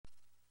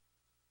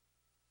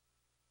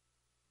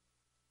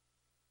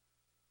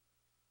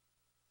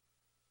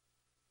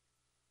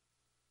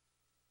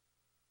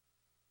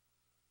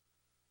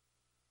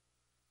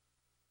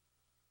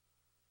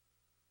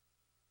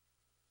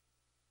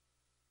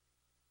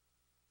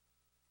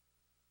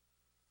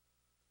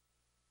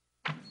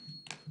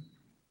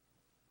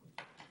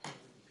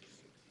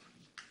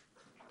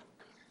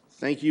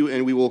Thank you,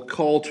 and we will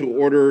call to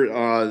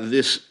order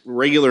this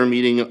regular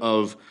meeting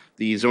of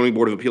the Zoning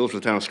Board of Appeals for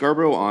the Town of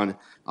Scarborough on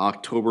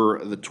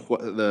October the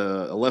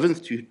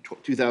 11th,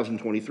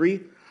 2023.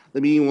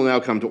 The meeting will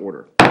now come to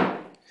order.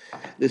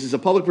 This is a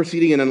public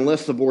proceeding, and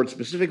unless the board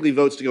specifically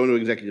votes to go into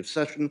executive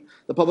session,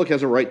 the public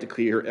has a right to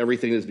hear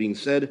everything that is being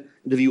said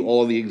and to view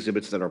all of the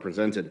exhibits that are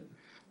presented.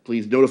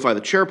 Please notify the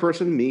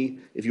chairperson, me,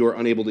 if you are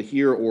unable to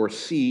hear or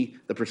see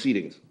the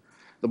proceedings.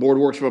 The board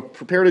works from a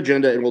prepared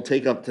agenda and will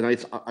take up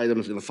tonight's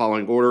items in the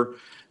following order.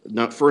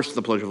 First,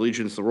 the Pledge of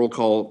Allegiance, the roll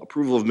call,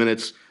 approval of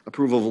minutes,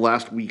 approval of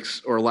last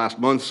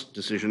month's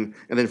decision,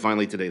 and then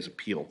finally today's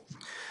appeal.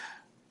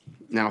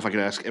 Now, if I could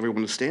ask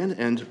everyone to stand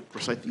and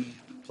recite the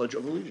Pledge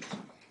of Allegiance.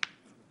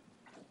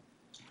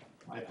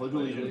 I pledge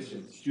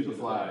allegiance to the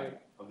flag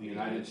of the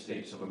United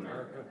States of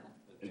America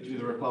and to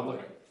the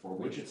republic for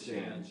which it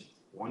stands,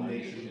 one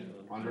nation,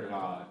 under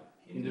God,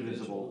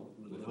 indivisible,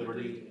 with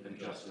liberty and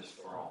justice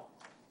for all.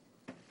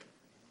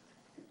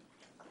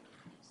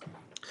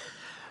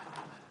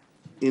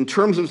 In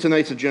terms of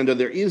tonight's agenda,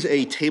 there is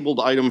a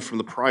tabled item from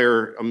the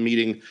prior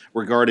meeting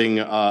regarding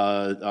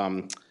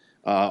our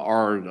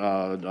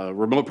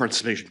remote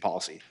participation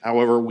policy.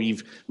 However, we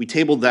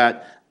tabled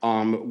that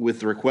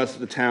with the request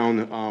that the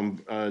town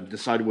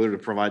decide whether to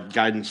provide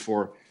guidance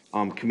for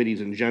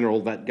committees in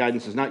general. That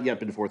guidance has not yet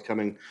been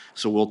forthcoming,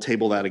 so we'll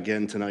table that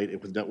again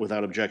tonight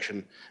without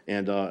objection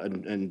and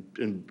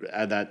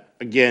add that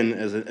again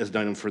as an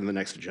item for the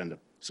next agenda.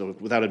 So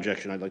without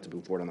objection, I'd like to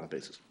move forward on that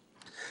basis.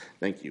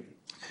 Thank you.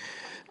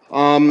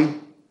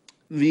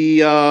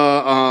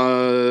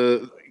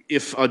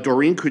 If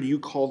Doreen, could you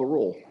call the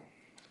roll?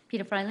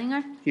 Peter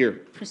Freilinger.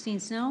 Here. Christine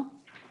Snow.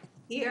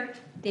 Here.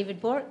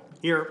 David Bork.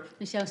 Here.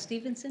 Michelle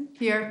Stevenson.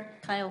 Here.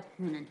 Kyle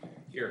Noonan.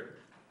 Here.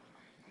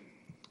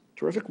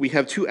 Terrific. We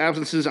have two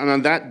absences, and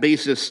on that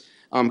basis,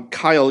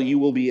 Kyle, you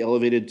will be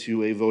elevated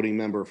to a voting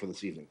member for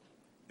this evening.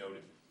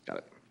 Noted. Got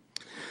it.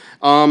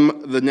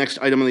 The next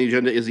item on the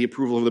agenda is the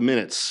approval of the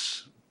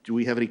minutes. Do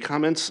we have any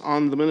comments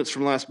on the minutes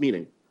from last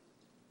meeting?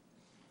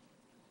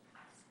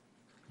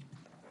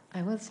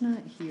 I was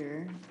not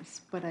here,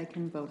 but I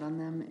can vote on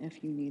them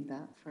if you need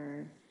that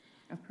for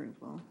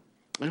approval.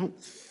 I don't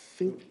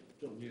think.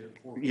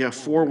 Yeah,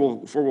 four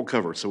will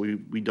cover, so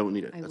we don't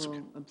need it. I That's will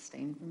okay.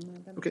 abstain from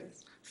that. Okay,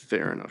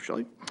 fair enough,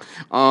 Shelley.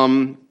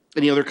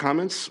 Any other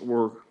comments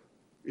or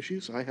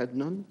issues? I had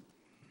none.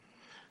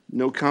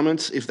 No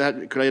comments. If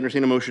that, could I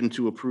entertain a motion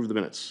to approve the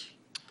minutes?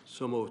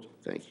 So moved.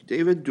 Thank you,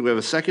 David. Do we have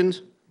a second?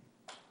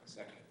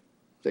 Second.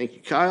 Thank you,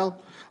 Kyle.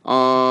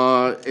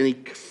 Any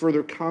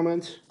further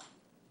comment?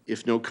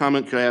 If no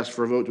comment, could I ask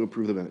for a vote to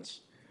approve the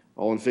minutes?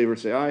 All in favor,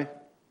 say aye.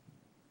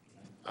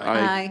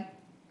 Aye.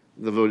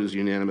 The vote is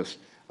unanimous.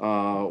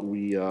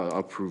 We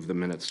approve the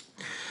minutes.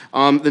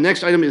 The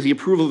next item is the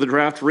approval of the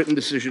draft written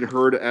decision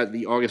heard at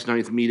the August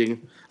 9th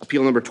meeting,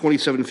 appeal number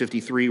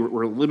 2753,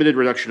 limited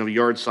reduction of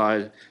yard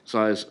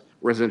size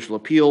residential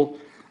appeal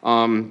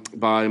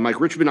by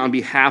Mike Richmond on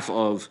behalf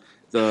of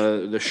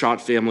the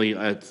Schott family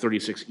at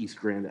 36 East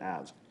Grand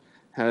Ave.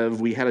 Have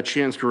we had a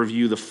chance to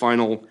review the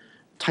final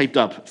typed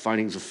up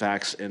findings of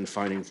facts and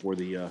finding for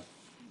the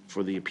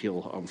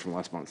appeal from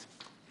last month?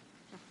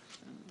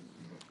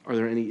 Are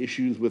there any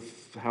issues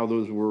with how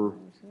those were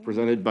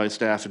presented by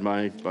staff and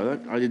by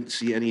that? I didn't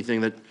see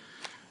anything that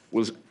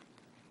was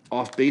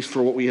off base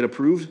for what we had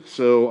approved.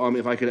 So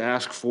if I could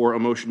ask for a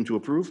motion to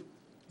approve.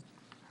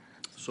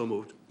 So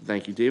moved.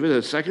 Thank you, David.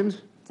 A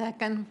second?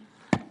 Second.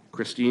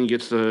 Christine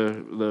gets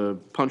the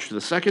punch to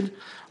the second.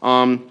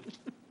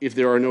 If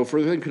there are no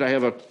further things, could I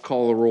have a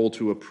call the roll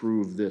to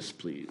approve this,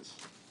 please?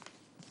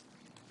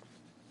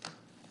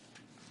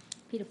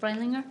 Peter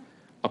Freilinger.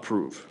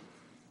 Approve.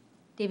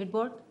 David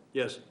Bork.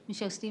 Yes.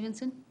 Michelle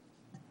Stevenson.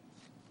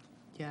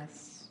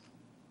 Yes,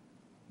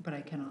 but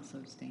I can also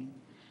abstain.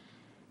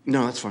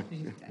 No, that's fine.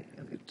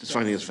 Okay. Just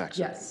finding as facts.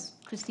 Yes.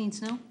 Christine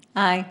Snow.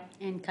 Aye.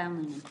 And Kyle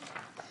Noonan.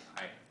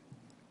 Aye.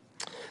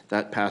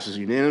 That passes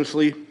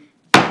unanimously.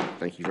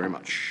 Thank you very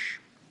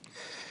much.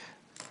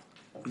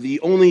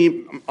 The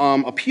only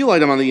appeal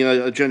item on the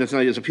agenda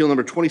tonight is appeal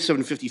number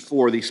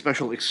 2754, the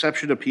special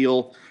exception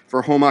appeal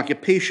for home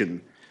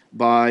occupation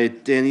by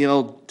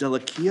Danielle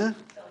Delaquila,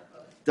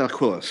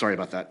 sorry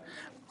about that,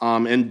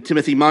 and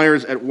Timothy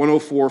Myers at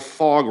 104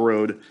 Fog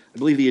Road. I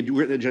believe the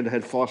written agenda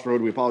had Foss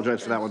Road. We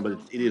apologize for that one, but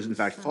it is in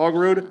fact Fog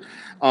Road.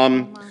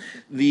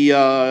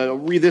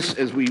 Read this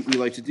as we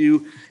like to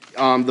do.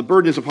 The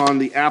burden is upon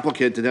the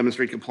applicant to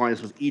demonstrate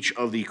compliance with each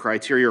of the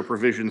criteria or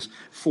provisions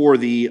for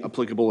the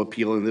applicable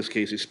appeal, in this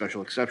case, a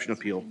special exception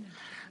appeal.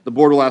 The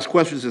board will ask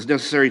questions as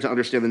necessary to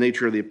understand the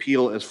nature of the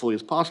appeal as fully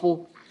as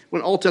possible.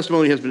 When all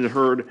testimony has been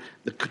heard,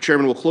 the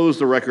chairman will close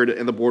the record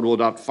and the board will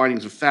adopt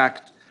findings of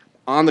fact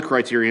on the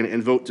criterion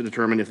and vote to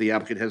determine if the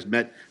applicant has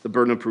met the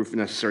burden of proof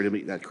necessary to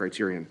meet that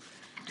criterion.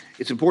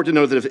 It's important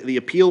to note that if the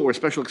appeal or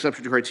special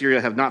exception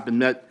criteria have not been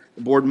met,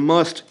 the board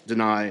must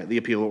deny the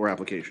appeal or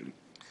application.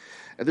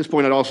 At this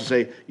point, I'd also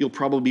say you'll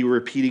probably be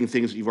repeating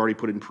things that you've already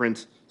put in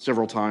print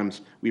several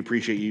times. We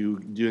appreciate you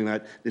doing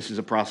that. This is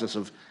a process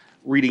of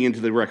reading into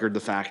the record the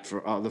facts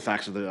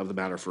of the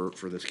matter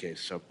for this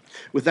case. So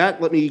with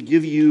that, let me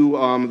give you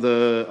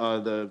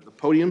the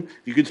podium.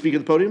 If you could speak at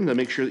the podium, then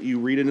make sure that you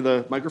read into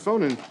the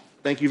microphone, and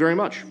thank you very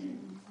much.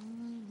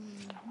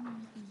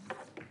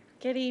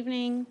 Good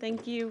evening,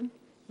 thank you.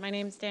 My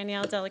name's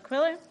Danielle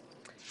Delaquilla,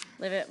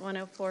 live at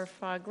 104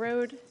 Fog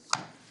Road,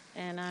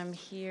 and I'm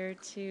here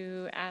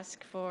to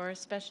ask for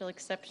special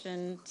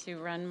exception to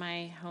run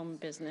my home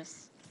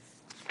business.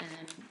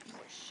 And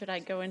should I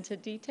go into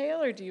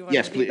detail, or do you want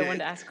Yes, to be the please. one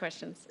to ask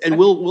questions? And Okay,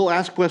 we'll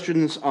ask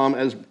questions,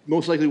 as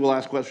most likely we'll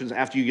ask questions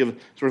after you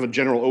give sort of a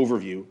general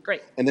overview.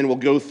 Great. And then we'll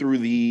go through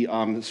the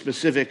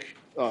specific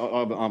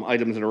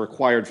items that are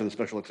required for the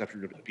special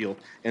exception to appeal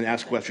and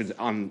ask questions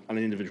on an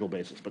individual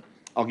basis. But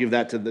I'll give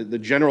that to the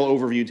general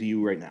overview to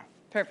you right now.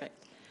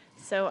 Perfect.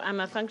 So I'm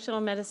a functional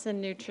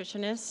medicine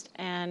nutritionist,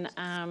 and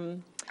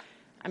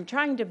I'm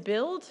trying to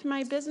build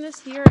my business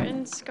here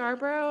in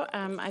Scarborough.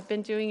 I've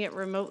been doing it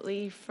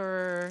remotely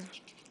for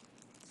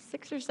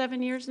 6 or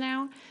 7 years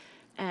now,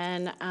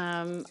 and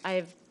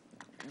I've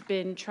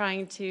been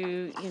trying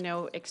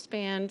to,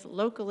 expand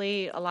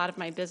locally. A lot of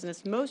my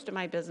business, most of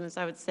my business,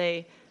 I would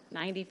say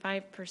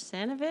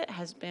 95% of it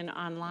has been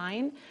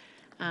online.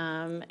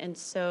 And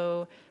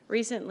so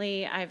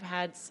recently I've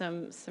had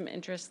some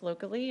interest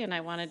locally, and I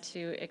wanted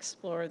to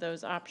explore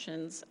those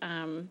options.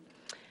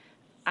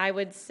 I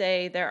would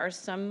say there are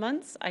some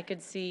months I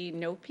could see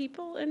no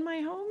people in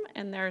my home,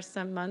 and there are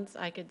some months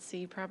I could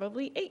see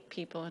probably 8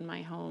 people in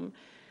my home.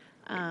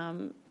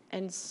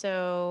 And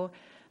so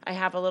I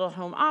have a little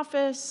home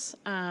office.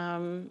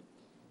 I'm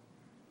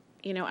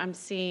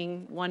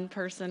seeing one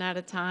person at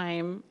a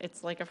time.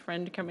 It's like a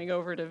friend coming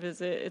over to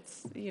visit.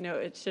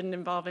 It shouldn't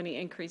involve any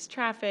increased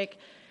traffic.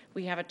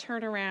 We have a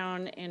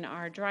turnaround in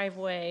our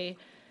driveway.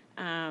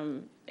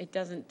 It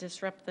doesn't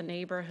disrupt the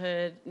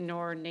neighborhood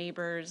nor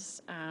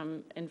neighbors.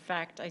 In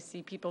fact, I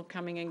see people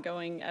coming and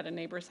going at a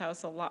neighbor's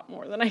house a lot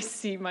more than I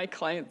see my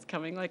clients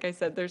coming. Like I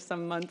said, there's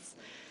some months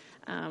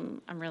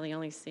I'm really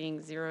only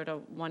seeing 0 to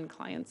 1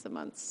 clients a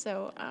month.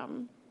 So,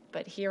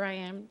 but here I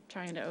am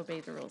trying to obey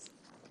the rules.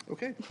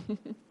 Okay.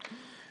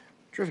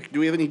 Terrific. Do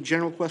we have any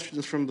general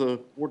questions from the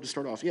board to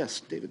start off?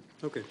 Yes, David.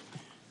 Okay.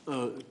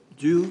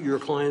 Do your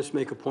clients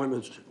make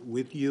appointments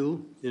with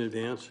you in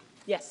advance?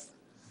 Yes.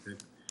 Okay.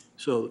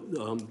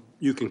 So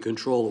you can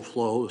control the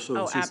flow, so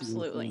Oh, it's just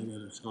absolutely.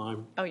 one at a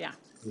time. Oh, yeah.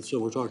 And so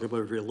we're talking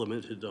about a very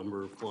limited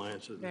number of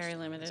clients. Very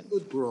limited. It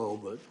could grow,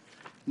 but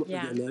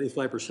Yeah.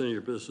 95% of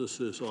your business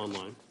is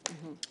online.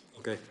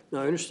 Okay.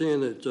 Now, I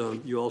understand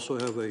that you also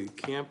have a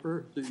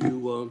camper that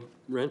you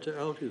rent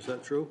out. Is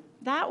that true?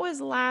 That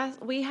was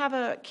we have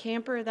a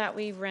camper that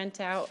we rent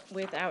out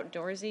with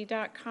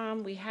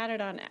Outdoorsy.com. We had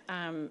it on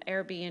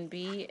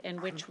Airbnb,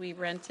 in which we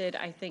rented,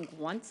 I think,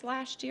 once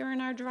last year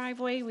in our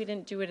driveway. We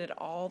didn't do it at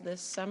all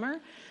this summer.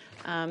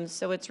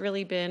 So it's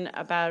really been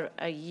about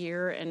a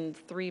year and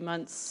 3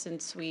 months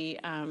since we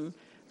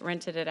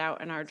rented it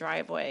out in our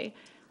driveway.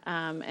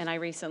 And I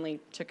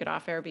recently took it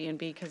off Airbnb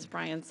because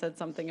Brian said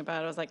something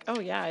about it. I was like, oh,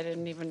 yeah, I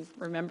didn't even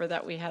remember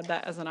that we had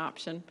that as an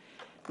option.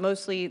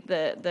 Mostly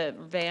the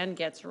van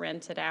gets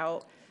rented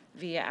out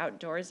via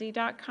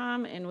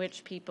Outdoorsy.com, in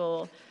which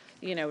people,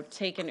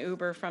 take an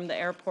Uber from the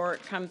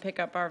airport, come pick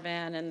up our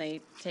van, and they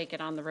take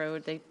it on the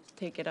road. They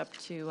take it up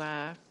to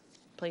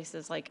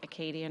places like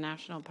Acadia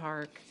National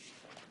Park.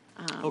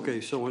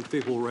 Okay, so when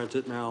people rent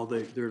it now,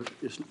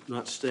 it's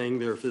not staying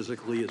there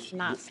physically, it's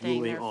Not staying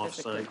moving there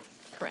physically. off-site?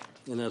 Correct.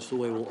 And that's the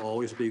way it will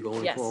always be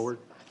going Yes. forward?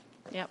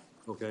 Yep.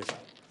 Okay.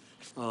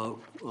 A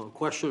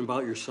question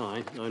about your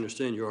sign. I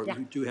understand you Yeah.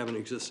 do have an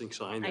existing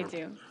sign there. I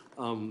do.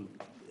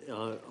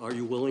 Are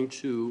you willing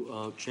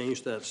to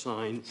change that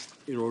sign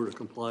in order to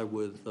comply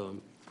with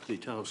the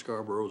town of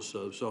Scarborough's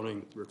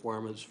zoning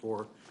requirements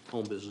for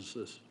home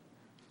businesses?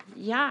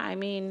 Yeah, I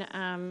mean,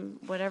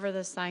 whatever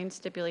the sign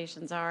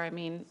stipulations are, I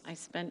mean, I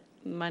spent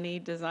money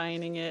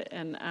designing it,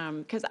 and,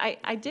 because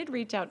I did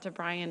reach out to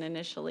Brian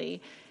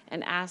initially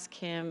and asked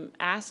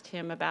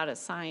him about a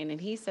sign, and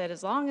he said,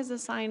 as long as the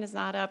sign is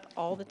not up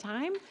all the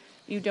time,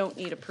 you don't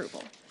need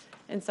approval.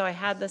 And so I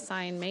had the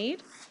sign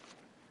made,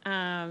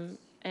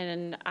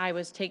 and I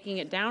was taking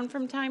it down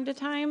from time to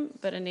time,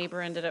 but a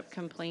neighbor ended up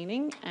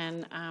complaining,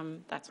 and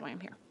that's why I'm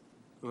here.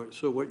 All right,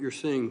 so what you're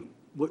saying,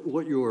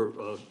 what you're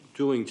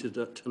doing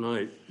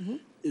tonight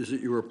is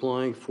that you're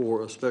applying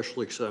for a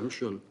special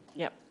exemption,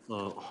 Yep,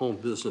 home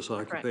business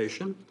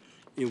occupation,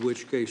 in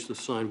which case the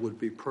sign would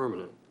be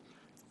permanent.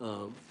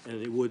 And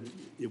it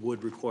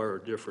would require a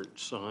different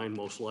sign,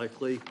 most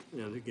likely.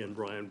 And again,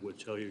 Brian would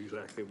tell you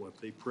exactly what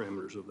the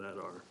parameters of that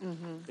are.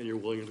 And you're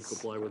willing to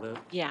comply with that?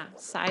 yeah,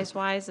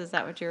 size-wise, is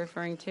that what you're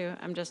referring to?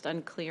 I'm just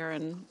unclear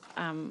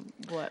on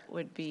what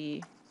would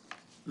be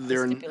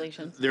There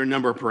stipulations. are a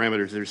number of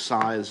parameters. There's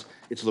size,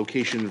 its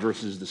location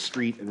versus the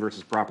street and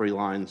versus property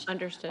lines.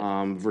 Understood.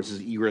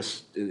 Versus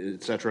egress,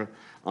 et cetera.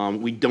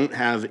 We don't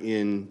have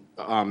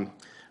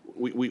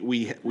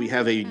we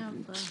have a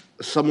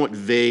somewhat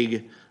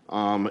vague,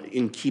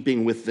 in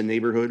keeping with the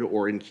neighborhood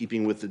or in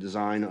keeping with the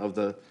design of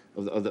the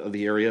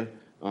area,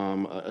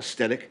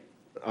 aesthetic.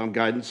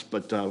 guidance,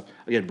 but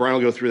again, Brian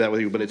will go through that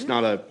with you, but it's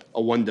not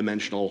a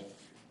one-dimensional,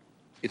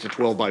 it's a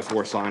 12 by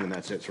 4 sign and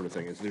that's it sort of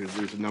thing.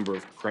 There's a number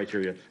of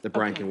criteria that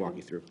Brian can walk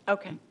you through.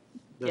 Okay.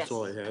 That's Yes.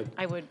 all I had.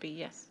 I would be,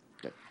 yes.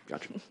 Okay,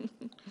 gotcha.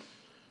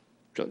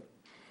 Shelley?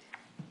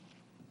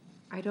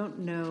 I don't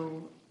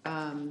know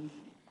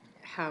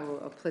how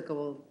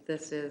applicable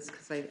this is,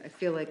 because I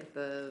feel like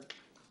the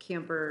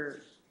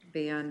camper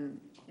van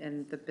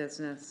and the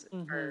business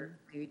are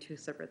maybe two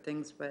separate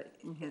things, but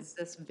is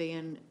this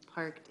van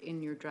parked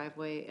in your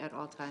driveway at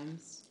all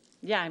times?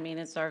 Yeah, I mean,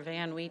 it's our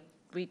van. We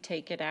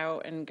take it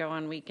out and go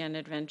on weekend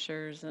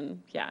adventures and,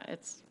 yeah,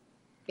 it's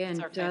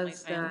And our family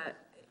does van. that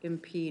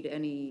impede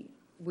any,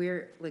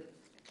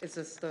 is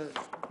this the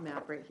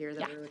map right here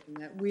that Yeah. we're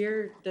looking at?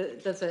 Where,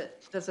 does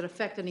it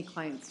affect any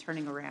clients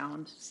turning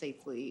around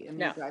safely in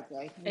No. the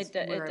driveway? It, Is do-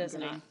 where it I'm does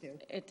getting not. to.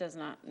 It does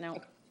not,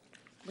 no.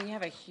 We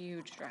have a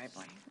huge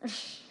driveway.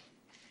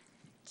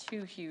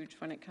 Too huge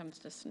when it comes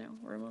to snow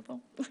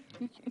removal.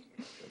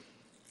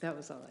 That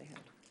was all I had.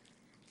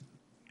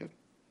 Okay.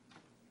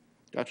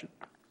 Gotcha.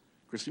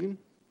 Christine?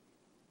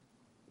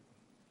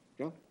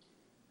 Yeah?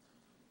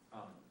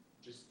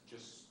 Just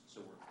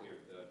so we're clear,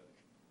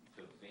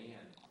 the van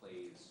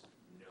plays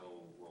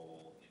no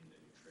role in the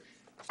nutrition.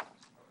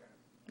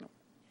 Okay.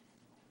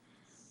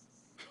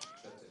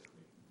 That's it for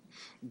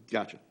me.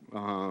 Gotcha.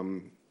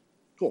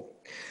 Cool.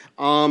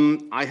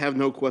 I have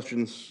no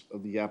questions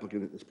of the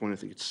applicant at this point. I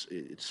think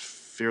it's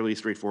fairly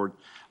straightforward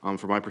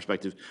from my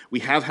perspective. We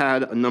have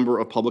had a number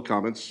of public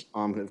comments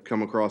that have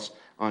come across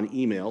on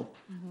email.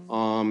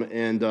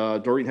 And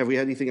Doreen, have we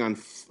had anything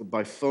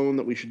by phone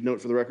that we should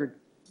note for the record?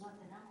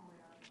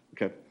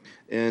 Okay.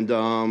 And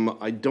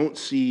I don't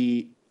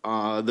see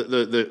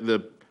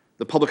the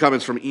public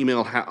comments from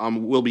email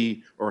will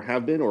be or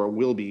have been or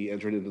will be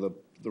entered into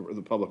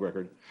the public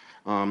record.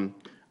 I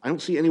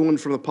don't see anyone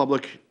from the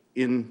public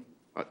in,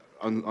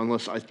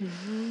 unless I.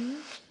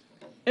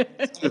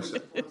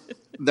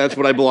 That's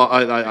what I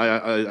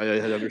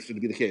had understood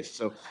to be the case.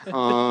 So,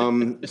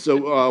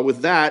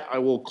 with that, I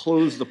will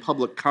close the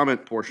public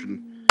comment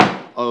portion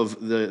of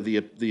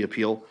the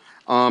appeal.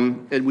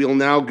 And we'll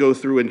now go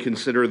through and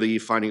consider the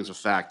findings of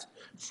fact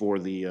for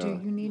the.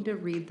 Do you need to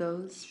read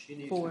those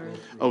for?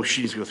 Oh,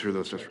 she needs to go through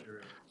those.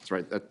 That's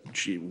right.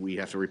 We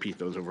have to repeat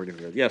those over and over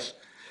again. Yes.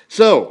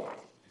 So,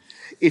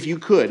 if you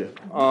could,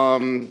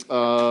 Ms.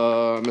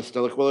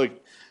 Delaquila,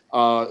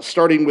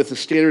 starting with the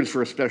standards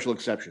for special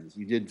exceptions.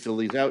 You did fill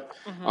these out.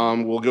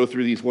 We'll go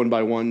through these one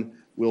by one.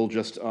 We'll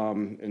just,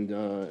 and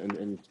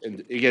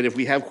again, if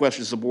we have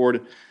questions to the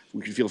board,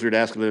 we can feel free to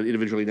ask them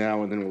individually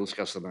now, and then we'll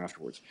discuss them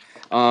afterwards.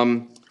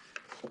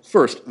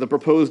 First, the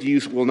proposed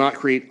use will not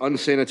create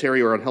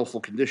unsanitary or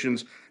unhealthful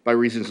conditions by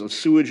reasons of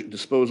sewage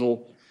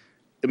disposal,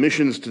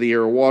 emissions to the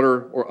air or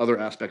water, or other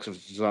aspects of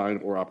design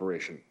or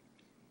operation.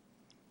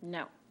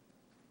 No.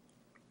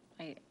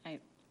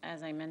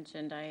 As I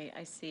mentioned,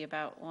 I see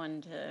about I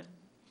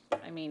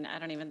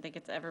don't even think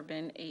it's ever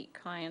been 8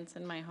 clients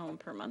in my home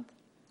per month.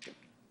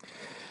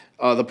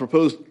 The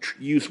proposed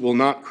use will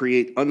not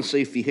create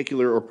unsafe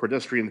vehicular or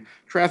pedestrian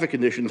traffic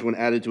conditions when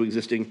added to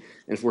existing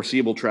and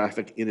foreseeable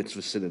traffic in its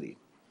vicinity.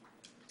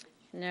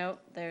 No,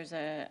 there's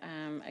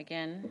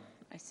again,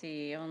 I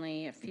see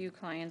only a few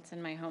clients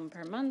in my home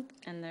per month,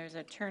 and there's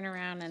a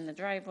turnaround in the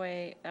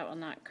driveway that will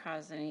not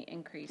cause any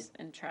increase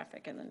in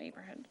traffic in the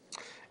neighborhood.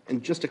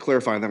 And just to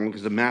clarify on that one,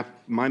 because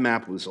my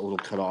map was a little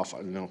cut off, I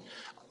don't know.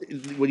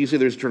 When you say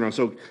there's a turnaround,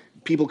 so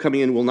people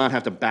coming in will not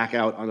have to back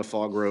out on the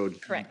Fog Road?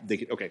 Correct.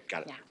 Okay,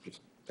 got it. Yeah.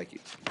 Thank you.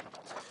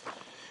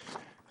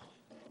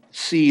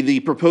 C, the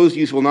proposed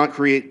use will not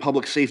create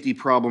public safety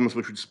problems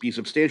which would be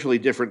substantially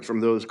different from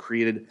those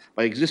created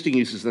by existing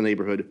uses in the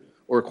neighborhood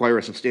or require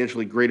a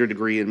substantially greater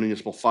degree in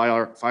municipal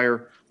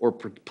fire or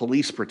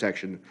police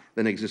protection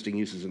than existing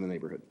uses in the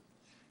neighborhood.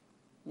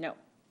 No.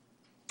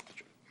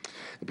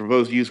 The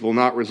proposed use will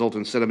not result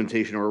in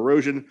sedimentation or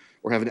erosion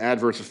or have an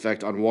adverse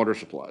effect on water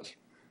supplies.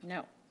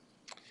 No.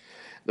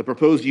 The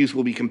proposed use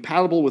will be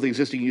compatible with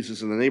existing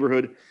uses in the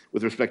neighborhood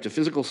with respect to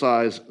physical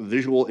size,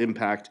 visual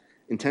impact,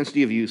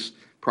 intensity of use,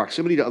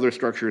 proximity to other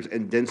structures,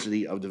 and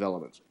density of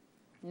development.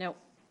 No.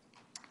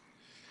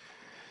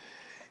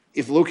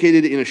 If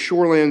located in a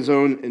shoreland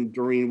zone, and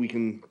Doreen, we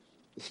can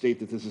state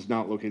that this is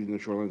not located in a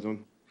shoreland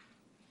zone?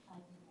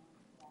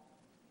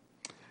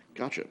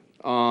 Gotcha.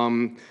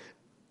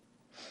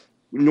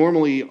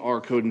 Normally, our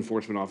code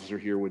enforcement officer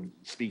here would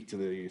speak to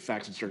the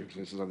facts and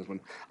circumstances on this one.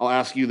 I'll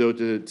ask you, though,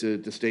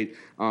 to state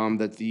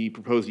that the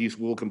proposed use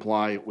will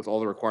comply with all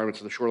the requirements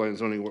of the shoreline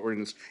zoning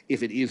ordinance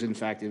if it is in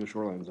fact in a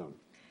shoreline zone.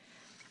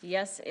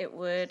 Yes, it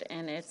would,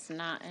 and it's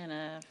not.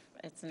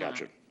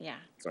 Gotcha. Yeah.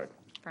 Sorry.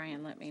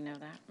 Brian let me know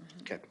that.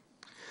 Okay.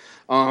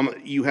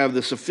 You have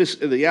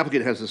the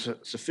applicant has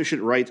a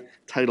sufficient right,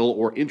 title,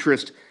 or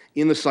interest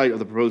in the site of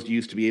the proposed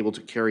use to be able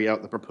to carry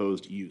out the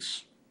proposed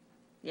use.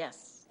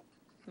 Yes.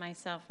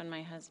 Myself and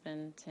my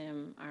husband,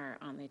 Tim, are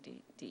on the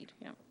deed,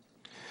 yep.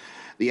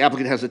 The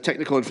applicant has the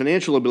technical and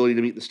financial ability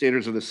to meet the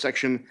standards of this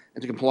section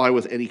and to comply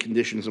with any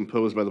conditions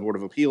imposed by the Board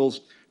of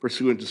Appeals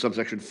pursuant to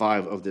subsection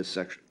 5 of this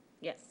section.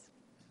 Yes.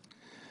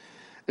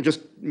 And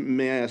just,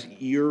 may I ask,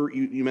 you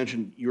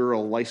mentioned you're a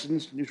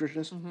licensed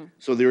nutritionist?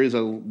 So there is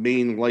a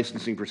main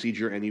licensing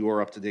procedure, and you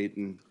are up to date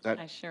in that?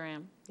 I sure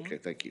am. Yeah. Okay,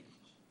 thank you.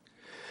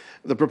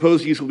 The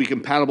proposed use will be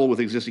compatible with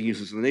existing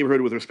uses in the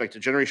neighborhood with respect to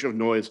generation of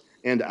noise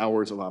and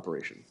hours of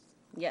operation.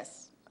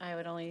 Yes, I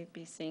would only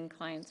be seeing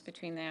clients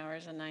between the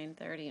hours of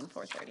 9:30 and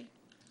 4:30.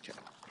 Okay.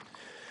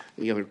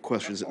 Any other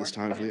questions at this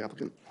time for the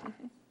applicant?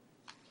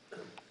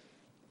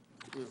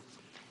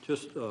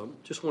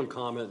 Just one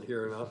comment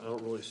here, and I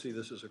don't really see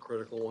this as a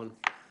critical one,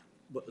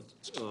 but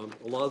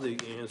a lot of the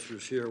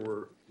answers here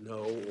were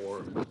no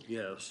or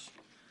yes.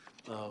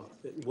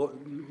 What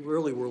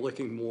really we're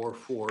looking more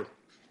for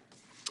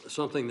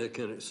something that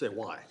can say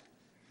why.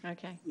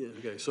 Okay. Yeah,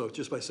 okay, so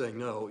just by saying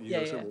no, you Yeah,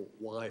 gotta say, yeah. well,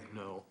 why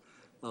no?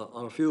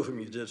 On a few of them,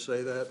 you did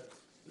say that.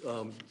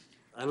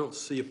 I don't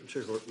see a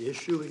particular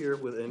issue here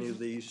with any of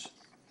these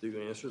that you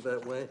answered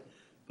that way,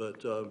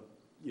 but,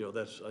 you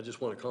know, I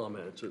just want to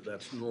comment,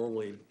 that's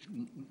normally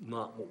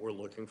not what we're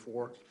looking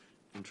for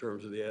in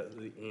terms of the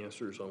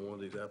answers on one of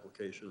these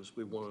applications.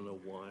 We want to know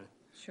why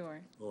Sure.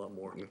 a lot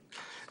more.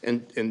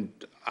 And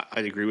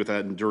I'd agree with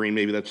that, and Doreen,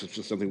 maybe that's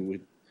just something we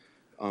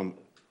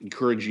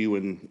encourage you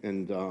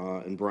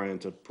and Brian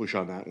to push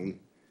on that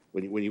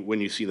when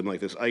you see them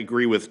like this. I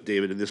agree with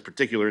David, in this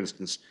particular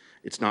instance,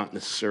 it's not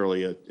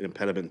necessarily an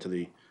impediment to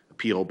the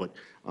appeal, but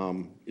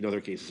in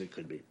other cases it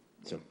could be,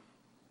 so.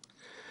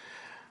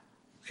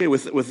 Okay,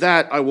 with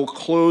that, I will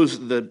close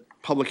the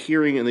public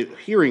hearing and the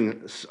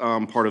hearing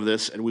part of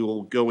this, and we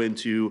will go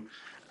into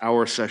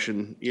our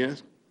session,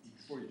 yes?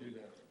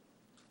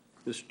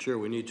 Mr. Chair,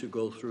 we need to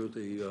go through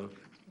the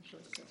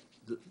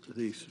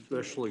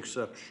special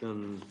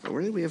exception, Oh,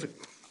 where did we have it?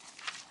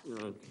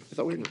 I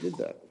thought we did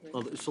that.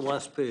 it's the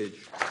last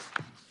page.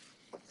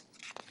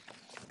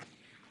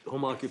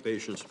 Home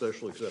occupation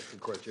special exception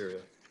criteria.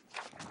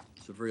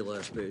 It's the very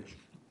last page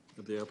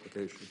of the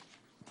application.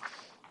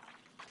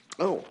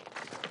 Oh,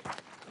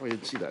 I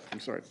didn't see that, I'm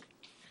sorry.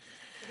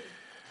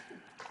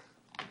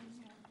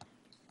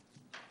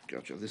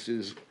 Gotcha, this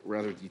is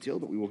rather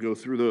detailed, but we will go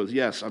through those.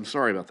 Yes, I'm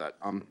sorry about that,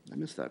 I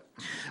missed that.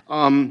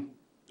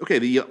 Okay,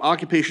 the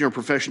occupation or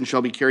profession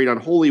shall be carried on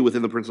wholly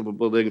within the principal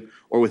building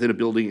or within a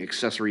building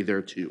accessory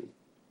thereto.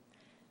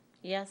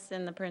 Yes,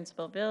 in the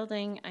principal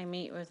building, I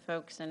meet with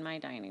folks in my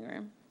dining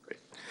room.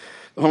 Great.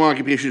 The home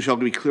occupation shall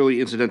be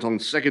clearly incidental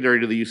and secondary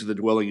to the use of the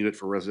dwelling unit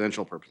for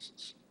residential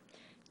purposes.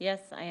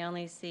 Yes, I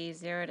only see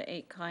 0 to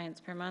 8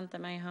 clients per month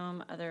at my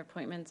home. Other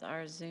appointments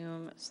are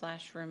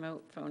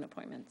Zoom/remote phone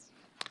appointments.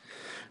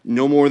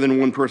 No more than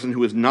one person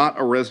who is not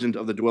a resident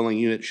of the dwelling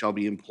unit shall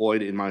be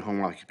employed in my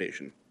home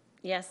occupation.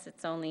 Yes,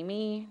 it's only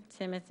me.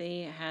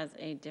 Timothy has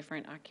a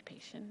different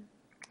occupation.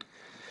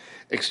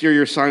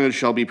 Exterior signage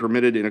shall be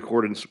permitted in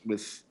accordance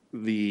with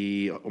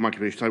the home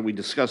occupation type. We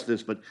discussed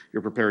this, but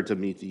you're prepared to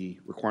meet the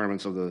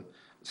requirements of the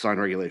sign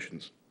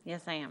regulations.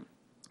 Yes, I am.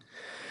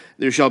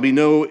 There shall be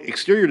no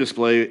exterior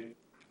display,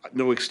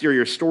 no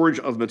exterior storage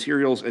of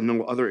materials, and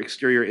no other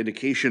exterior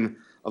indication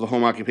of a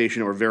home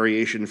occupation or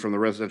variation from the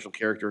residential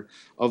character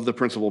of the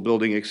principal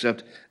building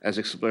except as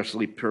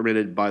expressly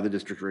permitted by the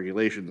district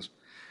regulations.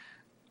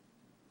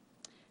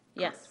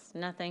 Yes,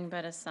 nothing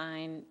but a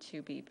sign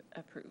to be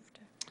approved.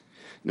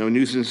 No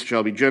nuisance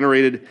shall be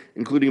generated,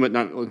 including but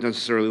not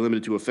necessarily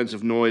limited to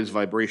offensive noise,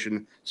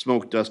 vibration,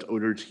 smoke, dust,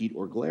 odors, heat,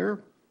 or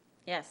glare.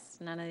 Yes,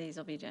 none of these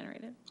will be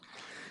generated.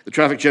 The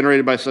traffic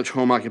generated by such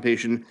home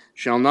occupation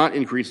shall not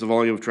increase the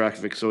volume of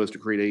traffic so as to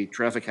create a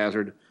traffic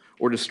hazard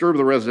or disturb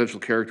the residential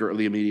character of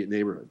the immediate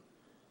neighborhood.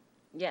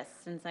 Yes,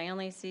 since I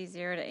only see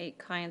 0 to 8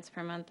 clients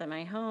per month at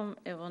my home,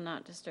 it will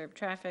not disturb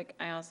traffic.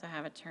 I also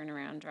have a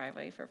turnaround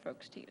driveway for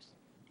folks to use.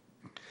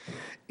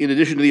 In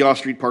addition to the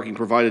off-street parking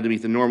provided to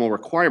meet the normal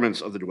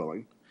requirements of the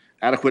dwelling,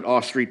 adequate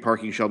off-street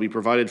parking shall be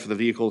provided for the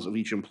vehicles of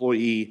each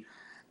employee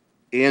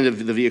and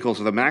of the vehicles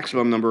of the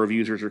maximum number of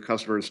users or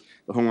customers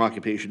the home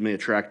occupation may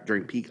attract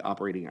during peak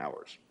operating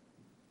hours.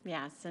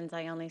 Yeah, since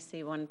I only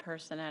see one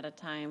person at a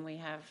time, we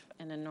have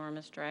an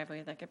enormous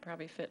driveway that could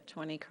probably fit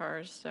 20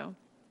 cars, so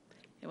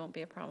it won't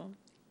be a problem.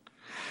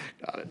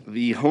 Got it.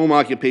 The home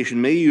occupation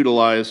may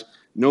utilize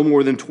no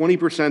more than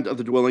 20% of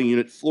the dwelling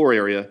unit floor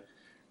area,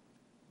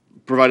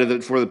 provided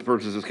that for the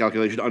purposes of this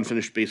calculation,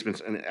 unfinished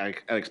basements and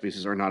attic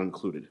spaces are not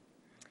included.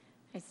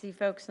 I see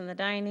folks in the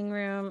dining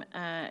room.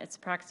 It's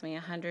approximately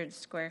 100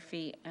 square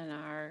feet, and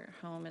our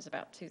home is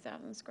about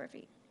 2,000 square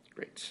feet.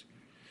 Great.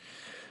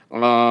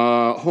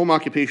 Home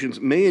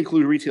occupations may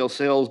include retail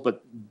sales,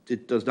 but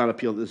it does not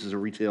appeal that this is a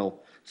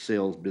retail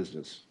sales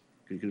business.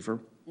 Can you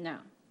confirm? No.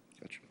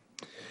 Gotcha.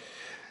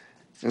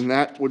 And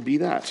that would be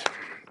that,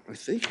 I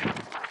think.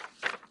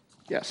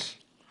 Yes.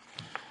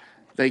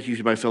 Thank you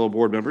to my fellow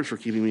board members for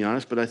keeping me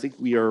honest, but I think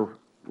we are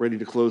ready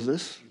to close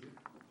this.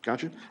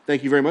 Gotcha.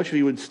 Thank you very much. If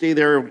you would stay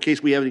there in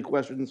case we have any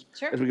questions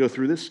Sure. as we go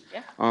through this.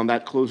 Yeah.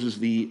 That closes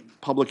the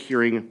public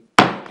hearing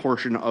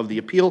portion of the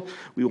appeal.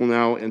 We will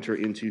now enter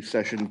into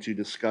session to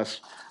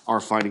discuss our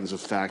findings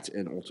of fact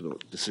and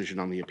ultimate decision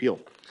on the appeal.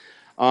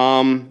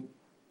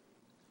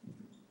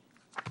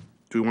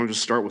 Do we want to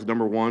just start with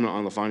number one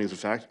on the findings of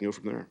fact and go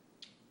from there?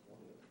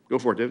 Go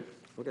for it, David.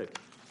 Okay.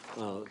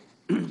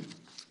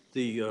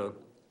 The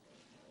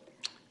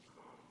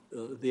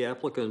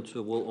applicant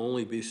will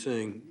only be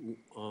seeing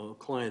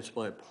clients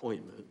by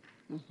appointment,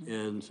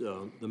 and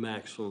the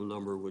maximum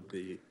number would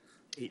be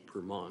 8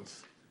 per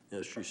month,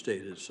 as she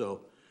stated.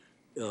 So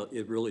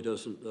it really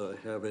doesn't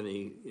have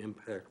any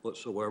impact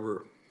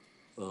whatsoever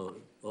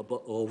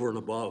over and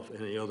above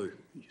any other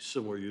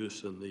similar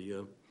use in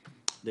the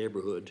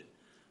neighborhood.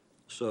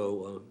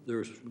 So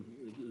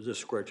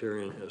this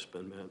criterion has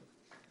been met.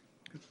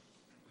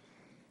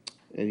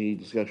 Any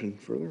discussion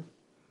further?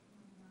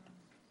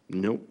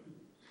 Nope.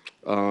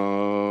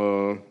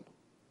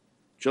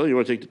 Shelley, you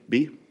want to take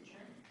B?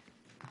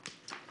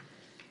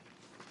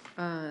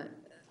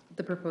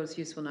 The proposed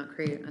use will not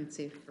create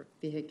unsafe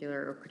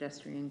vehicular or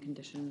pedestrian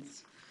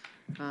conditions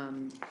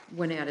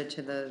when added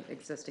to the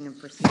existing and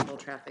foreseeable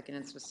traffic in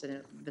its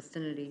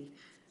vicinity.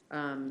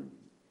 1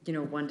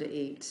 to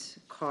 8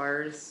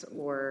 cars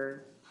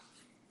or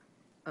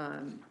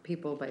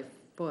people by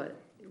foot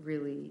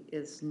really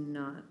is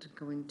not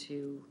going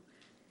to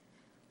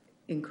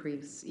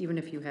increase, even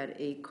if you had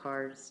 8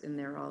 cars in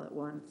there all at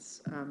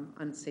once,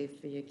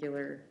 unsafe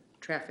vehicular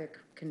traffic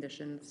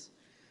conditions.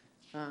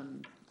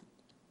 What's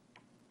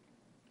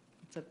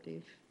up,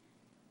 Dave?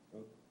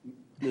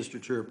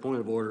 Mr. Chair, point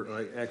of order,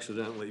 I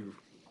accidentally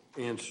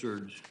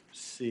answered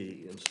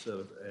C instead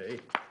of A.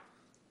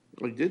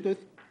 Oh, you did that?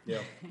 Yeah.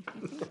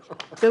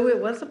 So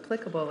it was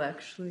applicable,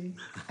 actually.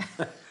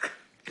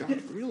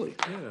 God, really?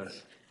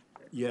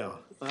 Yeah.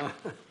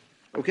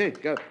 Okay,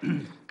 got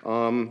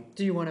it.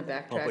 Do you want to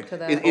backtrack to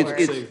that? Public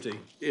or- safety.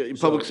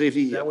 Public So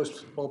safety, That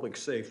was public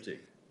safety.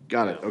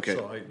 got it, Yeah, okay.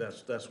 So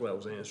that's what I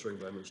was answering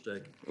by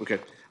mistake. Okay,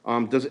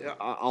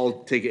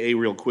 I'll take A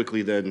real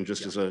quickly then,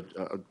 just as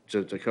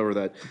to cover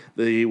that.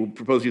 The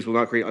proposed use will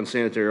not create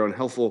unsanitary or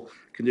unhealthful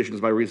conditions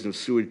by reason of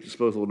sewage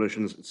disposal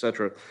emissions, et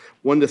cetera.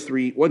 1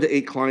 to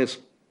 8 clients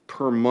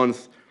per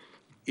month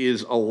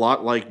is a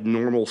lot like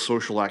normal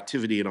social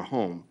activity in a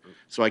home.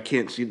 So I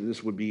can't see that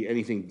this would be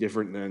anything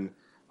different than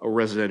a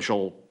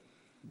residential.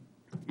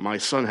 My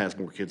son has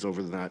more kids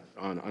over than that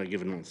on a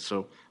given month,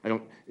 so I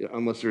don't,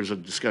 unless there's a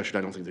discussion,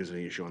 I don't think there's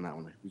any issue on that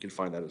one. We can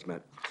find that as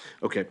met.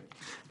 Okay,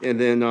 and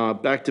then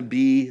back to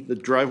B, the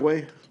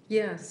driveway.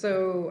 Yeah,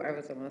 so I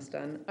was almost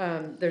done.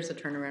 There's a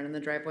turnaround in the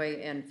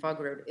driveway, and Fog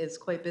Road is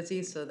quite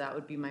busy, so that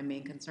would be my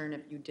main concern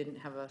if you didn't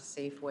have a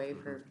safe way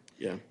for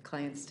Yeah.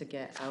 clients to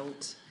get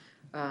out.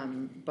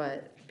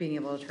 But being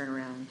able to turn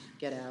around,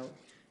 get out,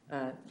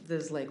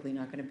 there's likely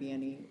not going to be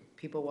any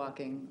people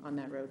walking on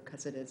that road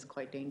because it is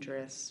quite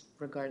dangerous,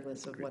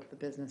 regardless of what the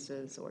business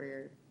is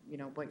or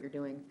what you're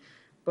doing.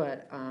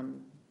 But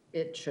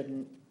it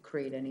shouldn't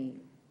create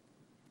any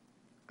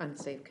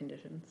unsafe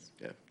conditions.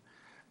 Yeah.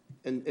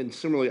 And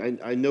similarly,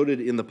 I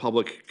noted in the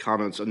public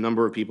comments, a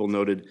number of people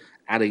noted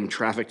adding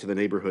traffic to the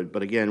neighborhood.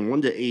 But again,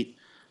 1 to 8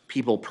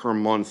 people per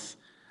month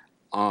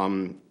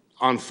on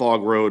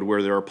Fog Road,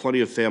 where there are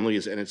plenty of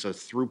families and it's a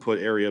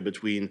throughput area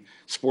between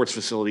sports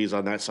facilities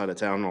on that side of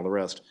town and all the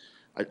rest.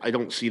 I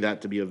don't see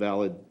that to be a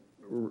valid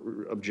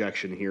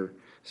objection here,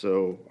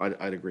 so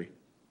I'd agree.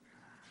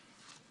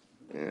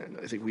 And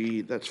I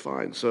think that's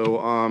fine.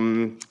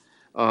 So,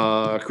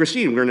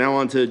 Christine, we're now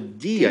on to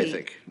D, I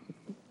think.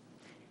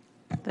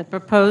 The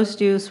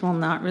proposed use will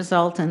not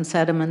result in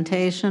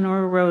sedimentation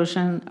or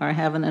erosion or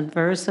have an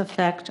adverse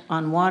effect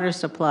on water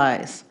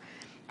supplies.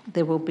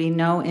 There will be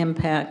no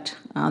impact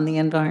on the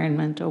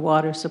environment or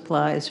water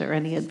supplies or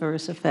any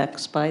adverse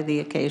effects by the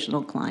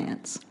occasional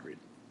clients.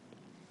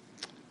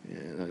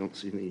 And I don't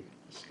see any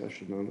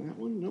discussion on that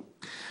one,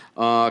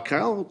 nope.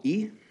 Kyle,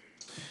 E?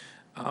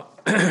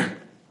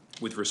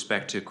 With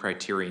respect to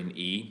criterion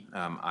E,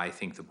 I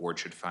think the board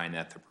should find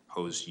that the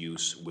proposed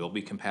use will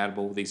be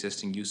compatible with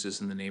existing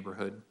uses in the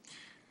neighborhood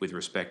with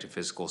respect to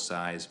physical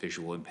size,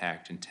 visual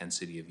impact,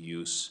 intensity of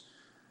use,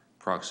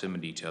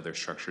 proximity to other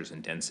structures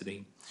and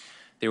density.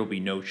 There will be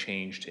no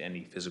change to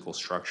any physical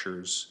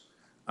structures,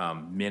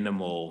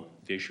 minimal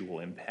visual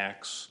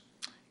impacts,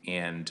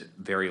 and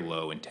very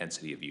low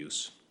intensity of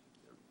use.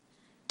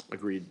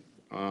 Agreed.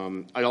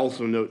 I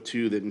also note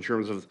too that in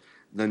terms of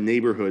the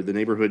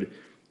neighborhood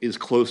is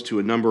close to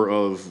a number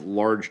of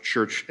large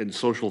church and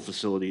social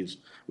facilities,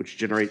 which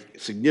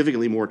generate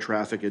significantly more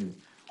traffic and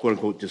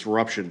quote-unquote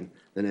disruption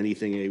than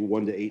anything a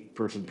 1 to 8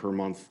 person per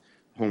month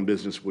home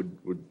business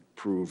would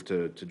prove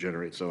to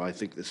generate. So I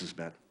think this is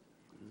bad.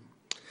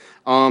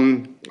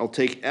 I'll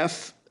take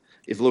F,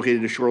 if located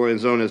in a shoreline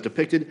zone as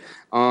depicted.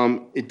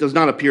 It does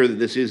not appear that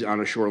this is on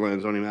a shoreline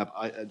zoning map.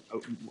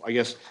 I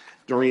guess,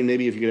 Doreen,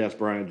 maybe if you could ask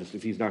Brian, just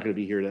if he's not going to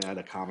be here, to add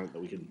a comment that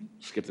we can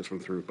skip this one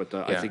through, but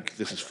I Yeah. think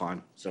this is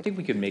fine. So I think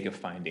we could make a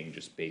finding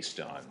just based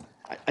on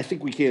I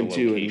think we the can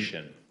too.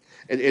 location.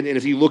 And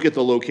if you look at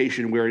the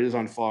location where it is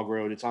on Fog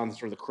Road, it's on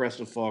sort of the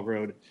crest of Fog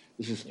Road.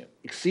 This is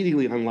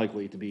exceedingly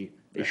unlikely to be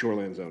a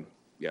shoreline zone.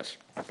 Yes.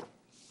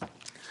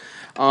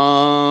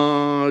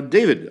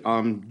 David,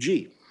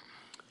 G.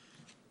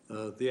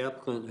 The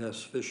applicant has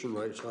sufficient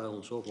right, title,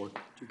 and so forth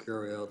to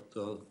carry out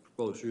the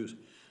proposed use.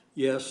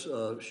 Yes,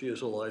 she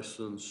is a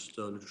licensed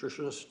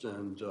nutritionist,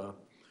 and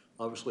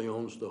obviously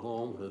owns the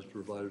home, has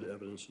provided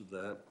evidence of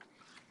that.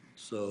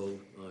 So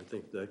I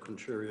think that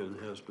criterion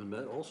has been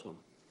met also.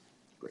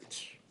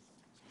 Great.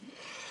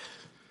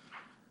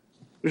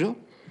 Michelle?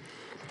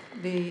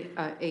 The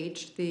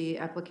H, the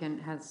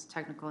applicant has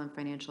technical and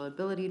financial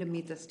ability to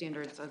meet the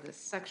standards of this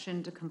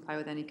section to comply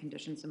with any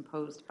conditions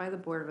imposed by the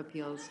Board of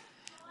Appeals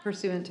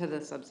pursuant to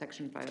the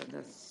subsection 5 of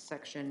this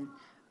section.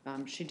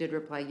 She did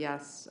reply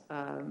yes.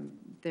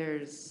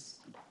 There's,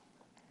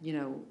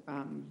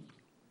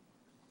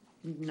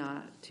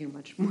 not too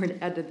much more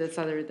to add to this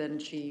other than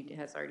she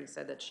has already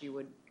said that she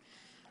would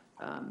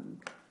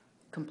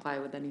comply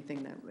with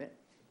anything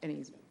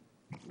any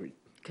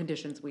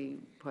conditions we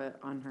put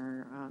on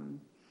her.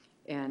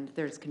 And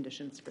there's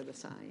conditions for the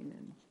sign,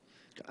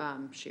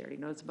 and she already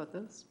knows about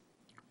those.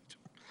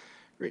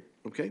 Great,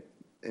 okay.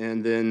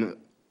 And then,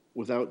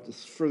 without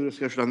this further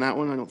discussion on that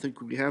one, I don't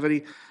think we have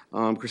any.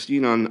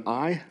 Christine, on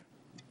I?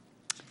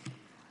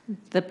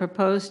 The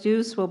proposed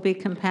use will be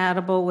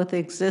compatible with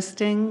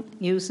existing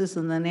uses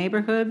in the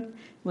neighborhood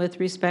with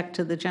respect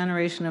to the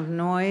generation of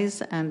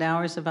noise and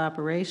hours of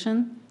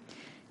operation.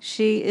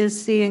 She is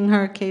seeing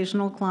her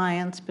occasional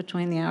clients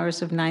between the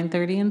hours of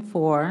 9:30 and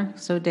 4,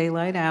 so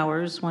daylight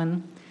hours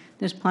when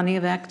there's plenty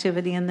of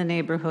activity in the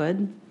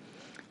neighborhood.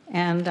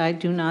 And I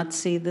do not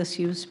see this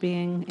use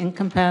being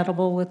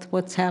incompatible with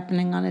what's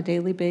happening on a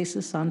daily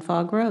basis on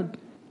Fog Road.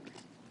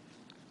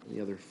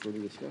 Any other further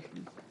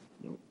discussion?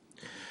 No.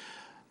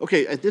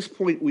 Okay, at this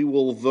point, we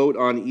will vote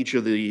on each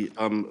of the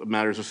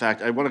matters of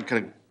fact. I want to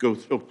kind of go,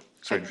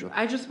 sorry, Michelle.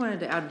 I just wanted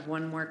to add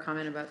one more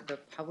comment about the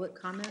public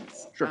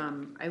comments. Sure.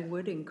 I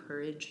would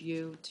encourage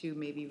you to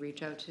maybe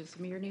reach out to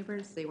some of your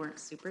neighbors. They weren't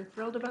super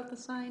thrilled about the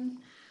sign.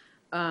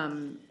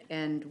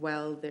 And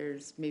while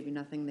there's maybe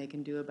nothing they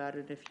can do about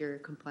it if you're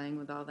complying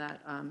with all that,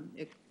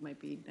 it might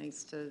be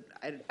nice to,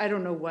 I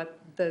don't know what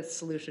the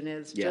solution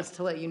is, Yeah. just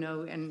to let you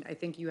know, and I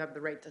think you have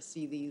the right to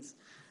see these,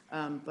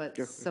 but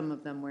Sure. some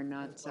of them were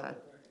not.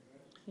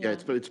 Yeah,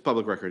 it's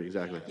public record,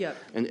 exactly. Yep.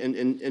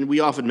 And we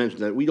often mention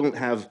that we don't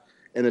have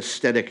an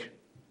aesthetic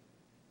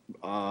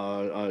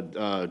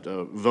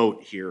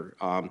vote here.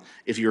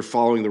 If you're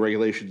following the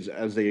regulations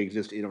as they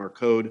exist in our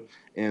code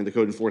and the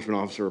code enforcement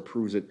officer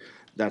approves it,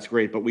 that's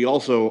great. But we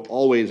also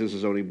always, as a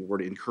zoning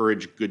board,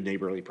 encourage good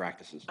neighborly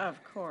practices.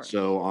 Of course.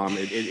 So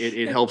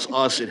it helps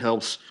us, it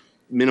helps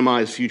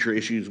minimize future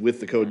issues with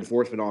the code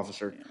enforcement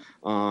officer.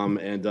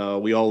 And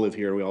we all live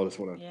here, we all just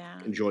want to Yeah.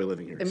 enjoy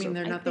living here. I mean, so.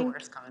 they're I not the think-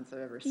 worst comments I've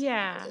ever seen.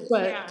 Yeah,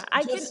 But yeah.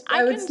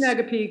 I would snag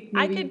a peek,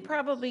 I maybe. could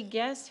probably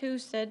guess who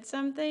said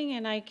something,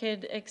 and I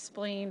could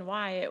explain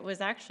why. It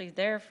was actually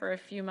there for a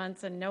few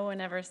months, and no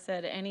one ever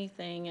said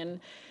anything.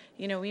 And,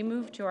 we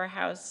moved to our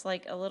house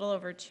like a little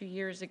over 2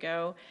 years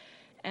ago,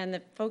 and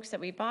the folks that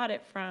we bought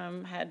it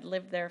from had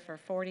lived there for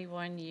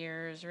 41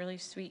 years, really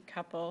sweet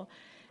couple.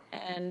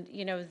 And,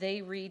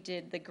 they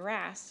redid the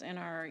grass in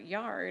our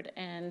yard,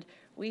 and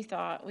we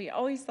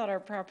always thought our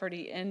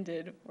property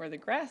ended where the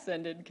grass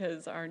ended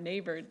because our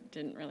neighbor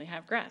didn't really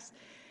have grass.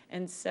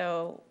 And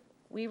so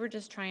we were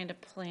just trying to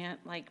plant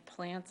like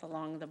plants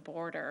along the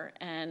border,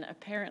 and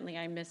apparently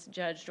I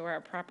misjudged where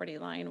our property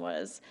line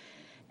was.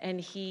 And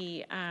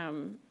he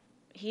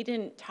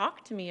didn't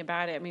talk to me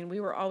about it. I mean,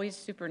 we were always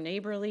super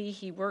neighborly.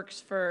 He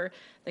works for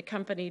the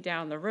company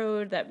down the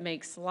road that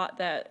makes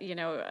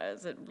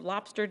as a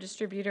lobster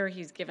distributor.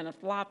 He's given us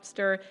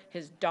lobster.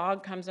 His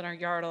dog comes in our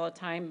yard all the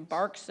time,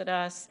 barks at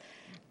us,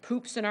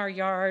 poops in our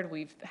yard.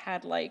 We've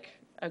had like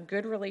a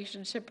good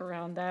relationship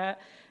around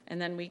that. And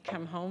then we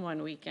come home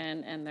one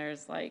weekend and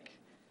there's like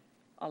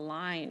a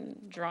line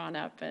drawn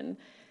up, and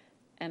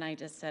I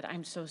just said,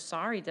 I'm so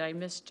sorry, did I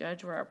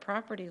misjudge where our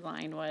property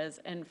line was?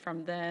 And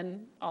from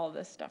then, all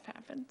this stuff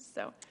happened.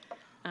 So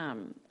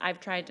I've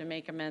tried to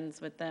make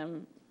amends with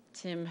them.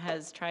 Tim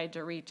has tried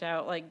to reach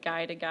out like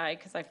guy to guy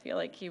because I feel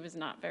like he was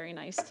not very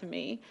nice to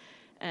me.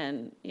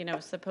 And,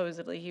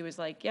 supposedly he was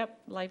like, yep,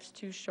 life's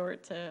too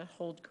short to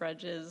hold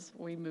grudges.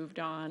 We moved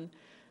on.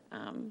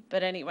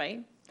 But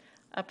anyway,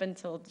 up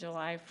until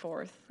July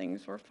 4th,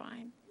 things were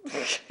fine.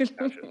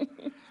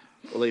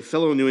 Well, a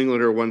fellow New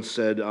Englander once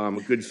said,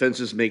 good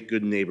fences make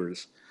good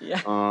neighbors.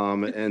 Yeah.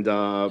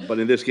 But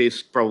in this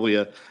case, probably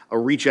a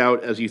reach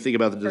out as you think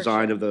about the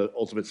design sure. of the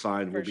ultimate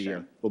sign For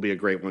sure. will be a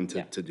great one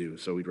Yeah. to do,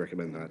 so we'd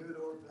recommend that. Good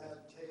or bad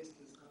taste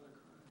is not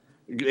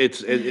a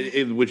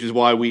crime. Which is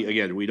why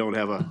we don't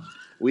have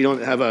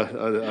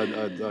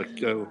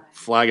a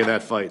flag in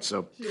that fight,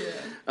 so.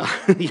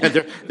 Yeah,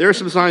 there are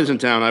some signs in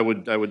town I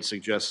would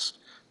suggest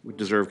would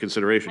deserve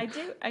consideration.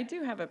 I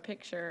do have a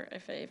picture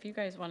if you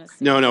guys want to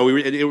see. No,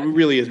 it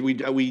really is, we,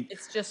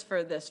 It's just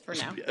for this for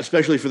now.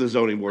 especially for the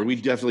zoning board, we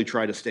definitely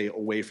try to stay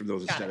away from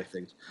those aesthetic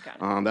things.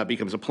 Got it. That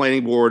becomes a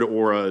planning board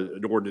or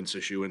an ordinance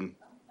issue, and.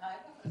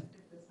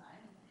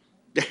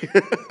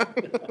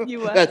 You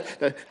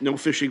what? No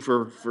fishing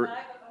for.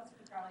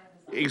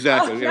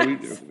 Exactly. Yeah, we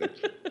do.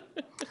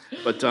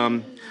 But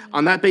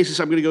on that basis,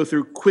 I'm going to go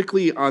through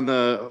quickly on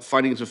the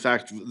findings of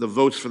fact, the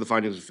votes for the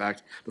findings of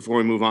fact, before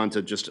we move on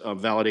to just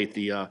validate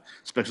the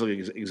special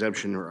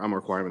exemption or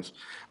requirements.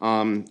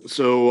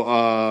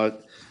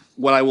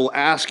 What I will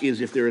ask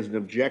is if there is an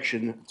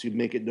objection to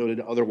make it noted,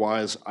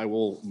 otherwise I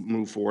will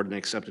move forward and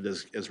accept it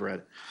as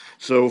read.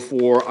 So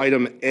for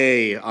item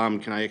A,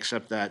 can I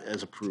accept that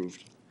as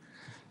approved?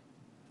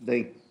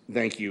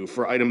 Thank you.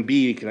 For item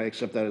B, can I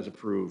accept that as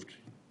approved?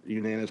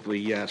 Unanimously,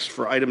 yes.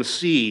 For item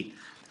C,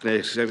 can I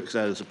accept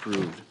that as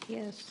approved?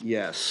 Yes.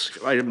 Yes.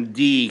 Item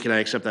D, can I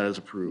accept that as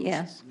approved?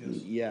 Yes.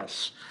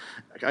 Yes.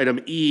 Item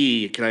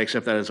E, can I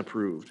accept that as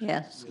approved?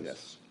 Yes.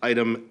 Yes.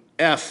 Item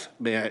F,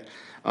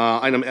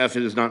 item F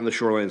is not in the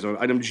shoreline zone.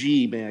 Item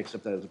G, may I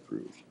accept that as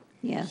approved?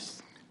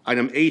 Yes.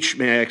 Item H,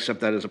 may I accept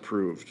that as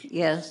approved?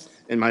 Yes.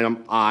 And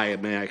item I,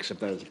 may I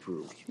accept that as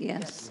approved?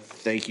 Yes.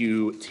 Thank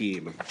you,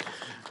 team.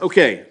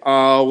 Okay,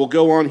 we'll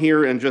go on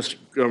here and just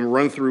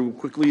run through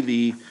quickly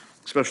the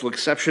special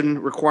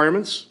exception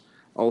requirements.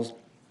 I'll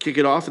kick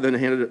it off and then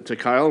hand it to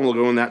Kyle, and we'll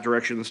go in that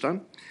direction this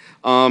time.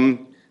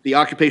 The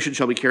occupation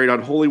shall be carried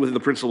on wholly within the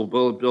principal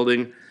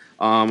building.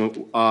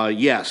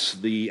 Yes,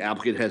 the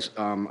applicant has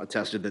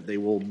attested that they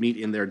will meet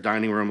in their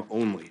dining room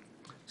only.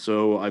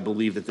 So I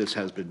believe that this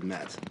has been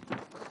met.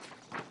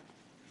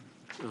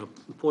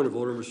 Point of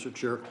order, Mr.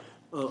 Chair.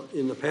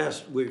 In the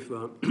past, we've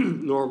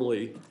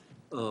normally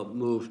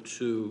moved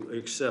to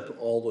accept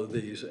all of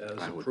these as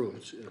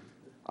approved.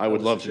 I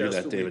would love to do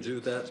suggest that, David. we do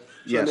that. So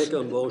Yes. I make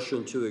a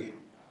motion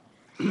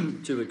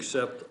to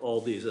accept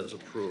all these as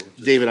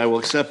approved. David, I will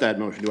accept that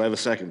motion. Do I have a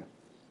second?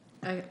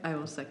 I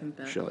will second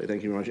that. Shelley,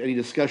 thank you very much. Any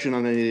discussion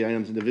on any of the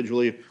items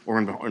individually or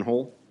in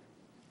whole?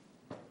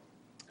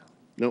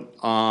 Nope.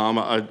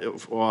 All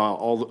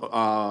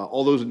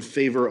those in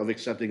favor of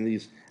accepting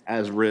these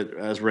as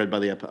read by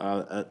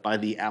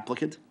the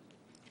applicant?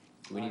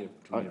 Do we need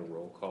a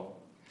roll call?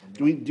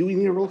 Do we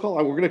need a roll call?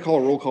 We're going to call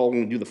a roll call when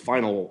we do the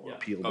final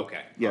appeal.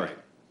 Okay, Yeah. all right.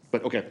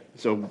 But, okay,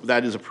 so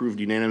that is approved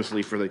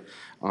unanimously for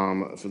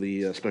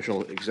the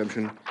special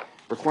exemption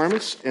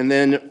requirements. And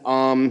then,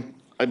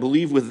 I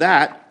believe with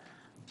that,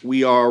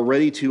 we are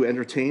ready to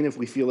entertain, if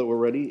we feel that we're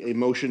ready, a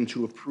motion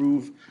to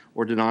approve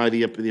or deny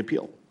the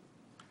appeal.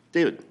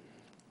 David?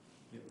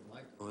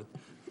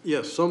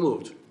 Yes, so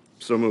moved.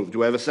 So moved.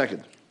 Do I have a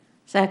second?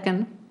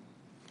 Second.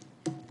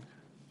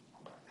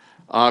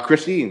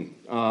 Christine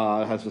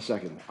has a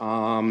second.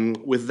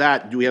 With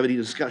that, do we have any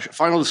discussion,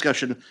 final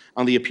discussion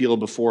on the appeal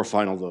before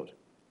final vote?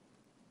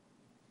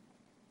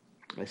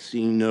 I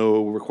see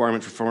no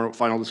requirement for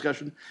final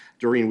discussion.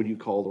 Doreen, would you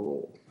call the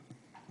roll?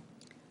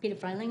 Peter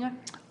Freilinger,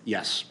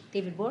 Yes.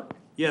 David Bork,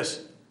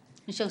 Yes.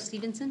 Michelle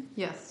Stevenson,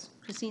 Yes.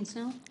 Christine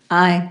Snow,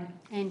 Aye.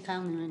 and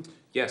Kyle Noonan.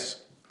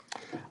 Yes.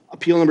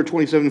 Appeal number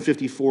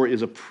 2754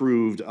 is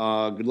approved.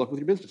 Good luck with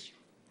your business.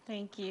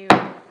 Thank you.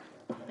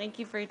 Thank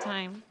you for your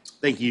time.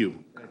 Thank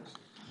you.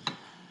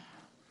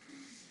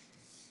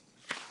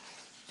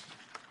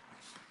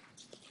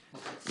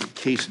 In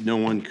case no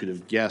one could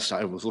have guessed,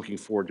 I was looking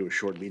forward to a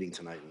short meeting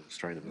tonight and was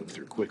trying to move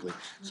through quickly,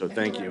 so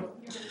thank you.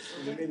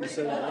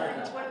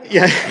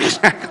 Yeah,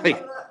 exactly.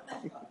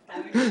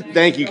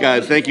 Thank you,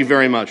 guys. Thank you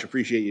very much.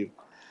 Appreciate you.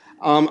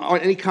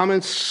 Any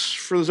comments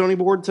for the zoning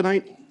board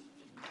tonight?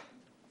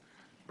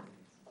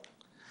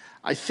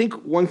 I think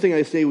one thing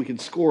I say we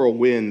could score a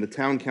win, the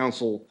town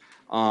council,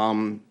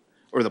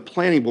 or the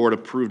planning board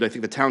approved, I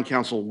think the town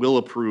council will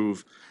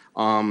approve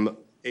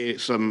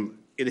some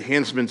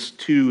enhancements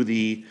to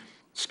the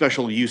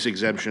special use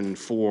exemption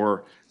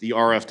for the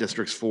RF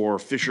districts for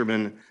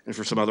fishermen and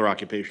for some other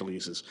occupational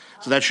uses.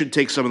 So that should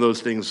take some of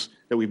those things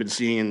that we've been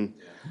seeing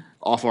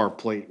off our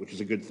plate, which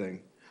is a good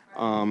thing.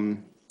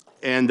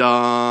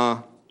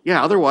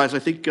 Yeah, otherwise, I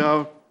think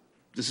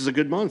this is a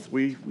good month.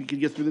 We could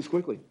get through this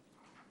quickly.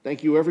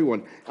 Thank you,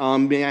 everyone.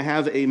 May I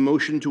have a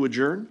motion to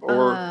adjourn,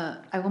 or?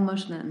 I will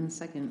motion that in a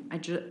second.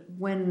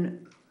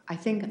 When I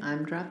think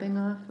I'm dropping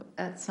off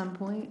at some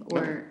point,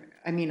 or,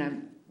 I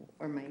mean,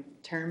 or my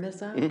term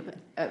is up,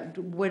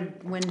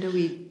 when do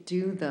we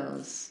do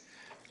those?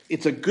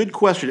 It's a good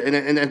question, and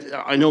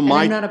I know And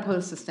I'm not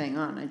opposed to staying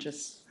on, I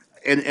just,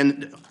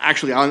 and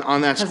actually,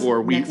 on that 'Cause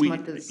score, next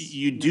month is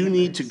you do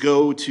need to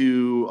go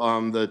to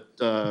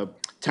the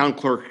town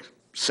clerk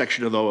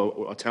section of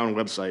the town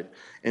website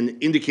and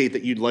indicate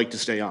that you'd like to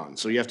stay on.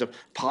 So you have to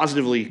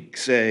positively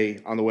say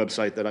on the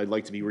website that I'd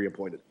like to be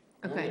reappointed.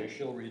 okay,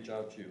 She'll reach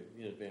out to you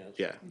in advance.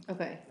 Yeah.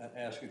 okay.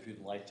 Ask if you'd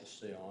like to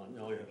stay on.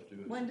 All you have to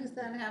do is. When does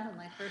that happen,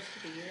 like first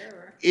of the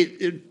year,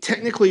 or?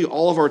 Technically,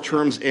 all of our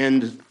terms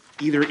end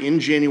either in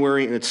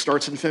January and it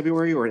starts in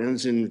February, or it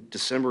ends in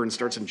December and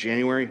starts in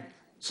January,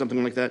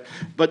 something like that.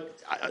 But,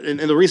 and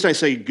the reason I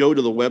say go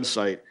to the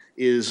website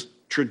is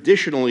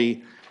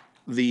traditionally,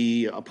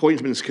 the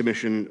Appointments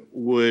Commission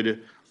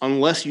would,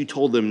 unless you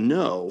told them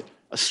no,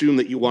 assume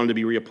that you wanted to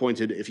be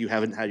reappointed if you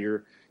haven't had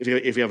if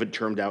you haven't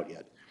termed out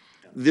yet.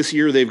 This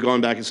year, they've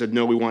gone back and said,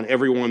 no, we want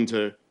everyone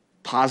to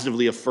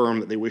positively affirm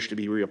that they wish to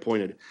be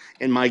reappointed.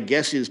 And my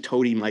guess is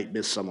Tody might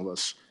miss some of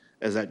us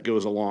as that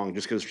goes along,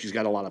 just because she's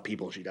got a lot of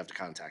people she'd have to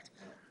contact.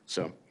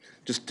 So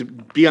just to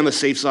be on the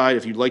safe side,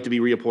 if you'd like to be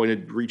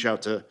reappointed, reach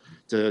out to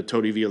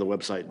Tody via the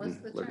website. What's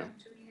and the let her know. term,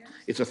 2 years?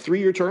 It's a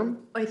 3-year term?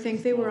 I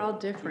think they were all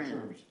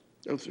different.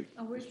 Oh, three.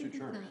 Oh, where'd you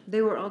get that?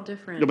 They were all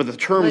different. No, but the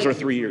terms are Like,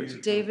 3 years.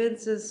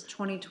 David's is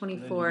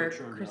 2024,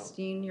 turned out.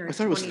 Christine, yours I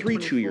thought it was 3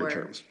 2-year 2024.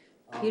 terms.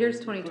 Peter's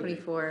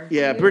 2024.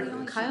 Yeah,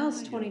 Brit,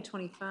 Kyle's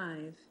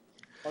 2025.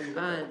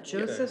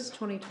 Joseph's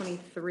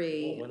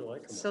 2023. Well, when do I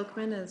come up?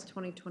 Silkman is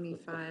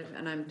 2025,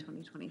 and I'm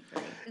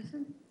 2023.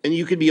 and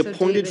you could be So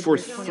appointed David, for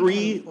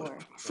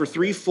you're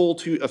 3 full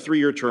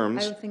 3-year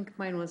terms. I think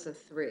mine was a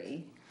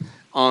 3.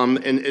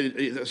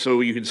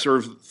 So you could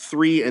serve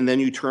 3 and then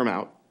you term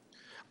out,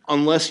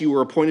 unless you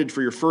were appointed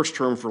for your first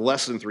term for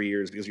less than 3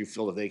 years because you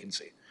filled a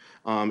vacancy.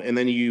 And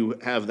then you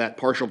have that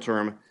partial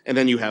term, and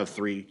then you have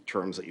 3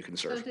 terms that you can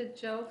So serve. did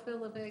Joe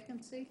fill a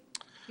vacancy?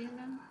 Do you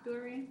know,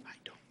 Doreen? I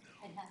don't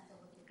know.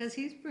 Because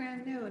he's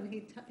brand new and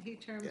he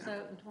terms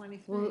out in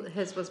Well, 23.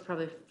 his was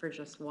probably for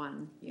just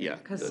 1 year. Yeah.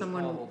 Because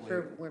someone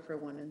were for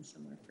 1 and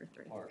some were for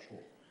 3.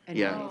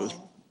 Yeah, Anyways, it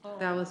was-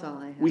 that was all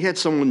I had. we had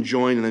someone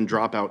join and then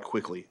drop out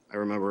quickly, I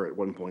remember at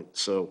one point,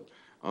 so,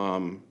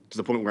 to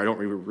the point where I don't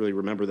really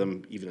remember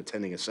them even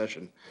attending a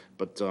session,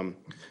 but, and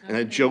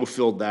then Joe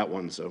filled that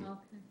one, so.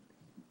 Okay.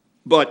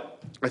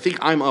 But I think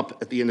I'm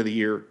up at the end of the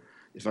year,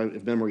 if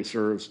memory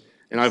serves,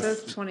 and It I've.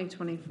 says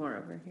 2024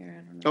 over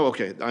here, I don't know. Oh,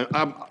 okay,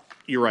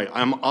 you're right,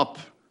 I'm up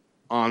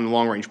on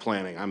long-range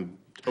planning, I'm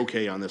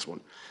okay on this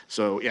one.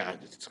 So, yeah,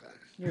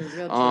 You're a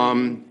real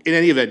in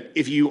any event,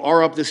 if you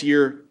are up this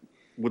year,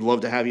 would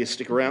love to have you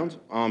stick around,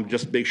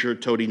 just make sure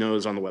Tody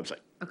knows on the website,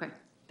 Okay,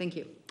 thank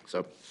you.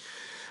 so.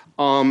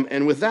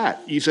 And with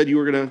that, you said you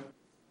were gonna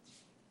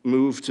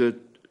move to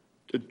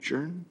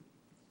adjourn?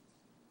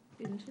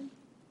 Didn't you?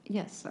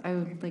 Yes, I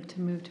would like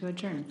to move to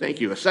adjourn. Thank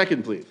you, a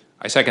second, please.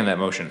 I second that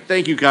motion.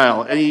 Thank you,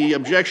 Kyle, any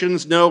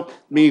objections? No,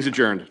 meeting's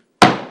adjourned.